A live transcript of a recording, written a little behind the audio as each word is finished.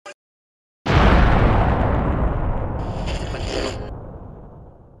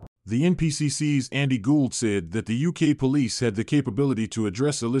The NPCC's Andy Gould said that the UK police had the capability to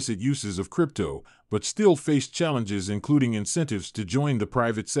address illicit uses of crypto, but still faced challenges including incentives to join the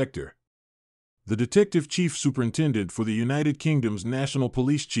private sector. The Detective Chief Superintendent for the United Kingdom's National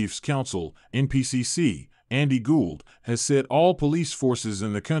Police Chiefs Council, NPCC, Andy Gould, has said all police forces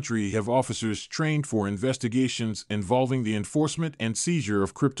in the country have officers trained for investigations involving the enforcement and seizure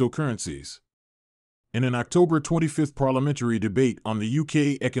of cryptocurrencies. In an October 25 parliamentary debate on the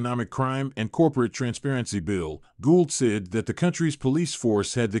UK Economic Crime and Corporate Transparency Bill, Gould said that the country's police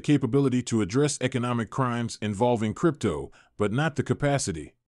force had the capability to address economic crimes involving crypto, but not the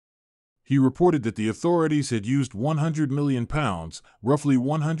capacity. He reported that the authorities had used £100 million, roughly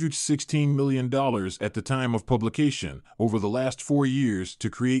 $116 million at the time of publication, over the last 4 years to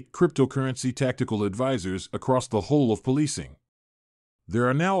create cryptocurrency tactical advisors across the whole of policing. There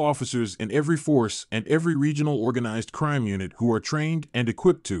are now officers in every force and every regional organized crime unit who are trained and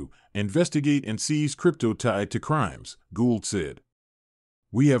equipped to investigate and seize crypto tied to crimes, Gould said.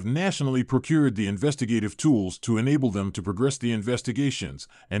 We have nationally procured the investigative tools to enable them to progress the investigations,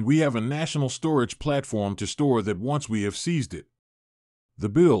 and we have a national storage platform to store that once we have seized it. The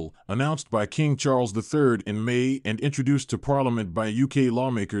bill, announced by King Charles III in May and introduced to Parliament by UK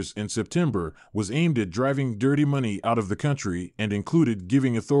lawmakers in September, was aimed at driving dirty money out of the country and included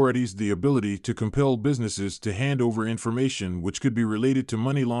giving authorities the ability to compel businesses to hand over information which could be related to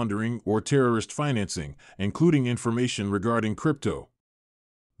money laundering or terrorist financing, including information regarding crypto.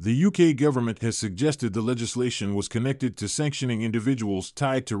 The UK government has suggested the legislation was connected to sanctioning individuals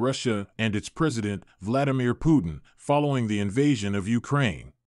tied to Russia and its president, Vladimir Putin, following the invasion of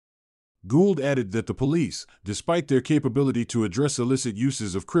Ukraine. Gould added that the police, despite their capability to address illicit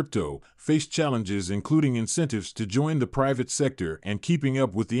uses of crypto, face challenges including incentives to join the private sector and keeping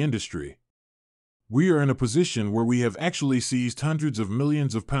up with the industry. We are in a position where we have actually seized hundreds of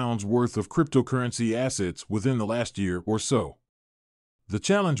millions of pounds worth of cryptocurrency assets within the last year or so. The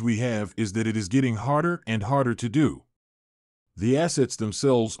challenge we have is that it is getting harder and harder to do. The assets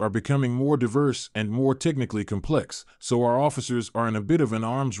themselves are becoming more diverse and more technically complex, so our officers are in a bit of an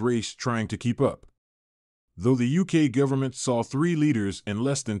arms race trying to keep up. Though the UK government saw 3 leaders in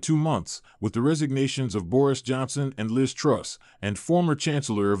less than 2 months, with the resignations of Boris Johnson and Liz Truss, and former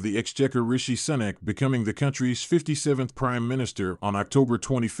Chancellor of the Exchequer Rishi Sunak becoming the country's 57th Prime Minister on October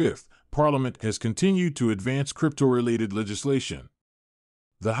 25, Parliament has continued to advance crypto-related legislation.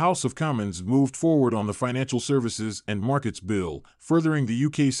 The House of Commons moved forward on the Financial Services and Markets Bill, furthering the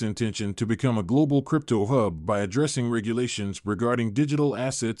UK's intention to become a global crypto hub by addressing regulations regarding digital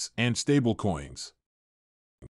assets and stablecoins.